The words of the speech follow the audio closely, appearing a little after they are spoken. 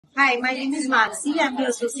Hi, my name is Mansi. I'm the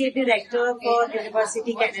Associate Director for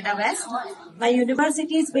University Canada West. My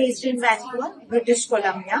university is based in Vancouver, British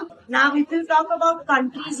Columbia. Now, if you talk about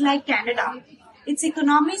countries like Canada, its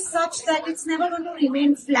economy is such that it's never going to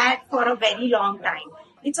remain flat for a very long time.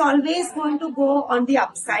 It's always going to go on the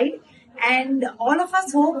upside. And all of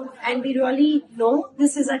us hope and we really know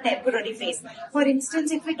this is a temporary phase. For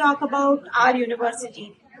instance, if we talk about our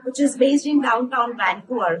university, which is based in downtown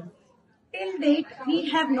Vancouver, till date, we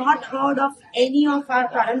have not heard of any of our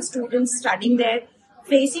current students studying there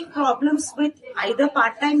facing problems with either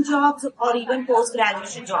part-time jobs or even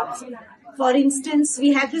post-graduation jobs. For instance,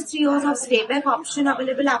 we have this 3 years of stay-back option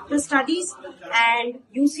available after studies, and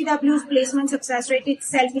UCW's placement success rate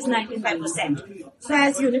itself is 95%. So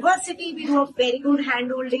as university, we do a very good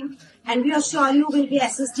handholding, and we assure you we'll be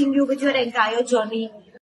assisting you with your entire journey